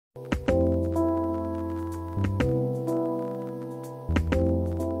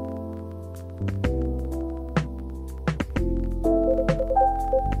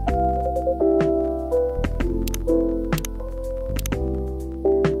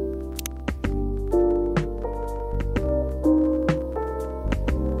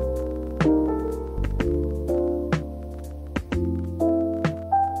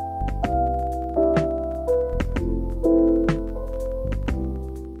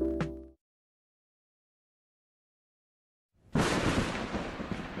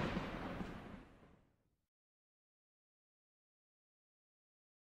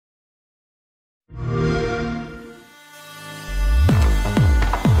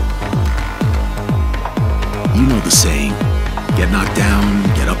You know the saying. Get knocked down,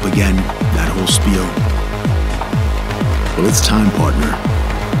 get up again, that whole spiel. Well, it's time, partner.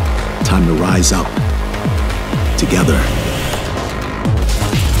 Time to rise up. Together.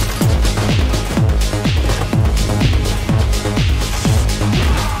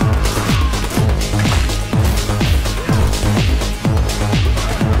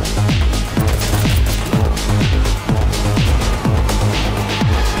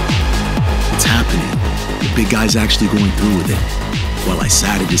 It's happening. The big guy's actually going through with it. While I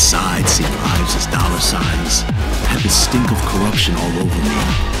sat at his side, seeing lives as dollar signs, I had the stink of corruption all over me.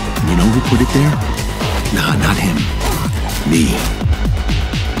 And you know who put it there? Nah, not him. Me.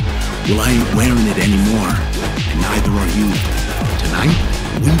 Well, I ain't wearing it anymore, and neither are you. Tonight,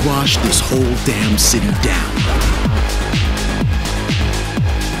 we wash this whole damn city down.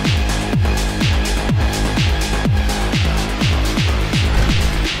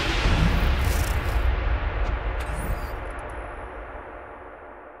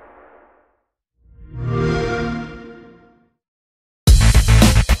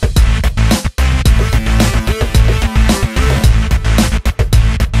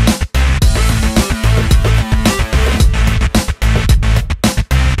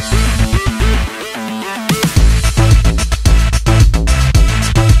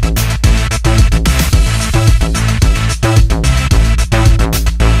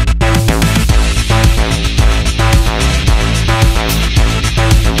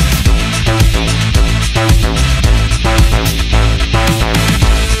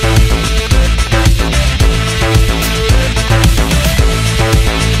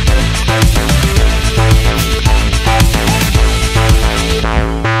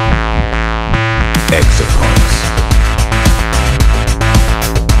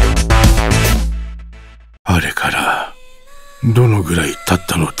あれからどのぐらい経っ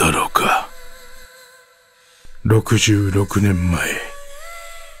たのだろうか。66年前、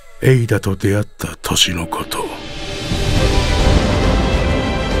エイダと出会った年のこと。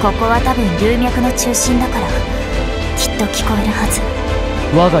ここは多分龍脈の中心だからきっと聞こえるはず。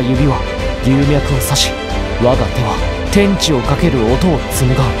我が指は龍脈を指し、我が手は天地をかける音を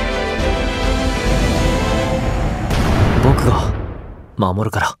紡がん。僕が守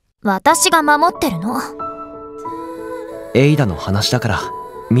るから。私が守ってるの。エイダの話だから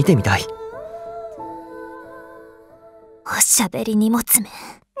見てみたい。おしゃべり荷物め。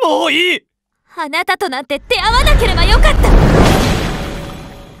もういい。あなたとなんて出会わなければよかった。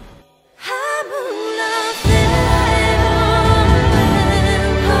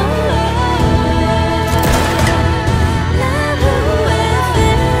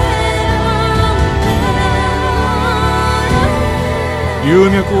龍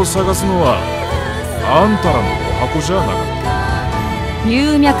脈を探すのはあんたらのお箱じゃなかった。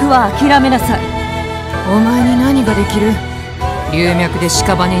龍脈は諦めなさい。お前に何ができる？龍脈で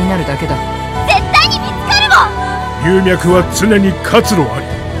屍になるだけだ。絶対に見つかるもん。龍脈は常に活路あり。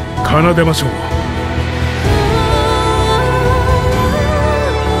奏でましょう。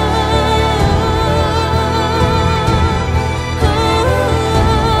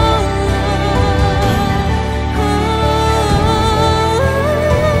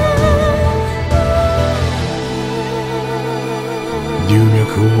龍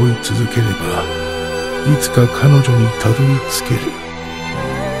脈を追い続ければいつか彼女にたどり着ける。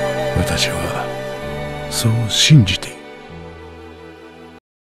私はそう信じている。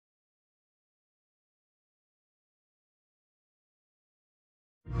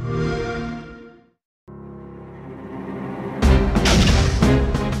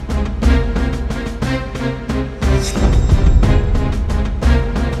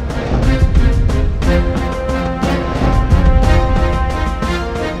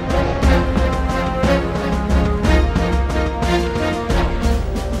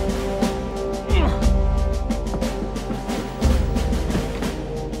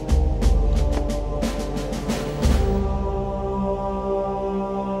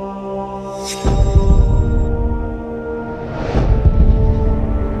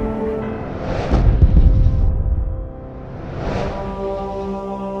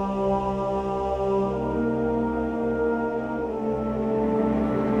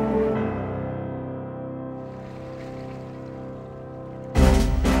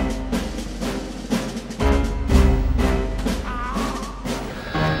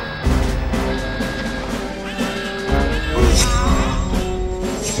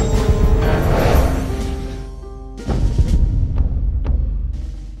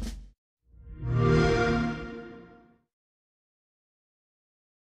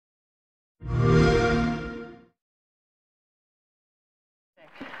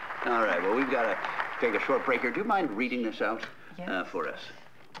All right, well, we've got a take a short break here. Do you mind reading this out for us?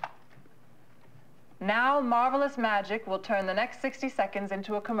 Now, marvelous magic will turn the next 60 seconds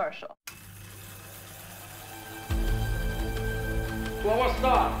into a commercial. To our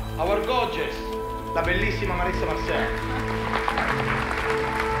star, our gorgeous, la bellissima Marissa Marcel.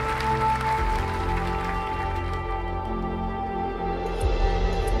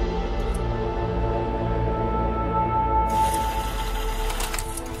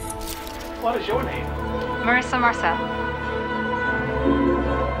 What is your name? Marissa Marcel.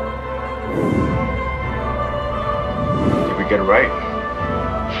 Did we get it right?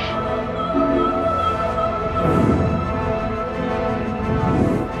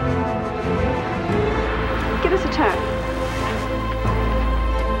 Give us a turn.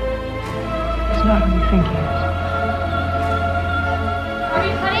 He's not who you think he is. Are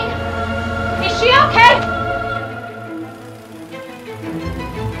you coming? Is she okay?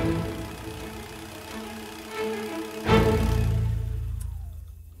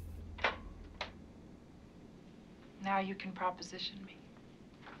 Now you can proposition me.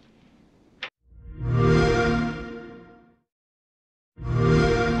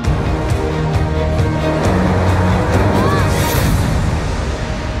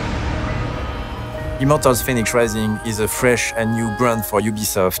 Immortals Fenyx Rising is a fresh and new brand for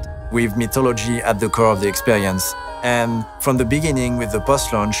Ubisoft, with mythology at the core of the experience. And from the beginning, with the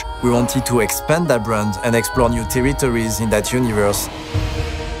post-launch, we wanted to expand that brand and explore new territories in that universe.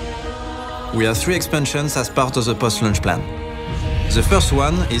 We have 3 expansions as part of the post-launch plan. The first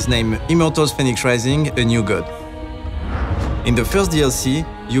one is named Immortals Fenyx Rising: A New God. In the first DLC,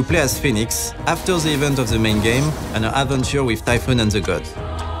 you play as Phoenix after the event of the main game and her adventure with Typhon and the gods.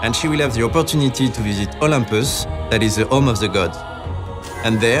 And she will have the opportunity to visit Olympus, that is the home of the gods.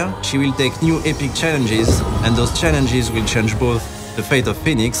 And there, she will take new epic challenges, and those challenges will change both the fate of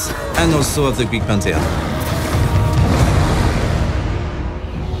Phoenix and also of the Greek pantheon.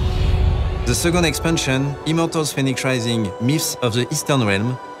 The second expansion, Immortals Fenyx Rising: Myths of the Eastern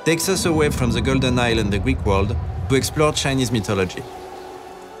Realm, takes us away from the Golden Isle and the Greek world to explore Chinese mythology.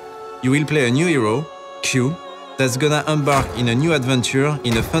 You will play a new hero, Q, that's gonna embark in a new adventure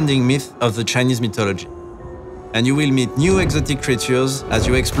in a founding myth of the Chinese mythology. And you will meet new exotic creatures as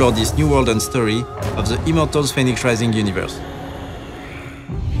you explore this new world and story of the Immortals Fenyx Rising universe.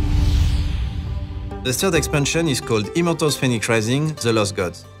 The third expansion is called Immortals Fenyx Rising: The Lost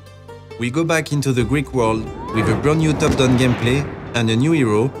Gods. We go back into the Greek world with a brand new top-down gameplay and a new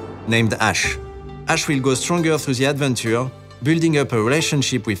hero named Ash. Ash will go stronger through the adventure, building up a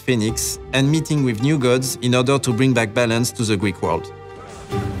relationship with Phoenix and meeting with new gods in order to bring back balance to the Greek world.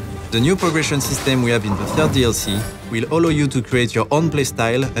 The new progression system we have in the third DLC will allow you to create your own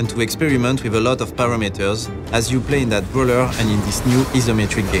playstyle and to experiment with a lot of parameters as you play in that brawler and in this new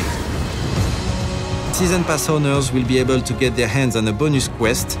isometric game. Season Pass owners will be able to get their hands on a bonus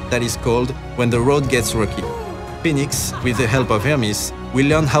quest that is called When the Road Gets Rocky. Phoenix, with the help of Hermes, will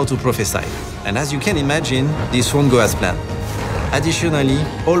learn how to prophesy. And as you can imagine, this won't go as planned. Additionally,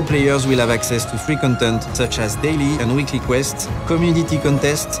 all players will have access to free content such as daily and weekly quests, community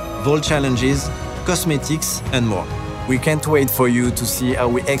contests, vault challenges, cosmetics, and more. We can't wait for you to see how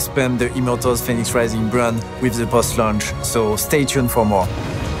we expand the Immortals Fenyx Rising brand with the post-launch, so stay tuned for more.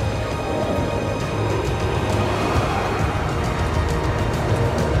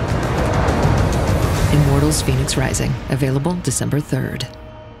 Immortals Fenyx Rising, available December 3rd.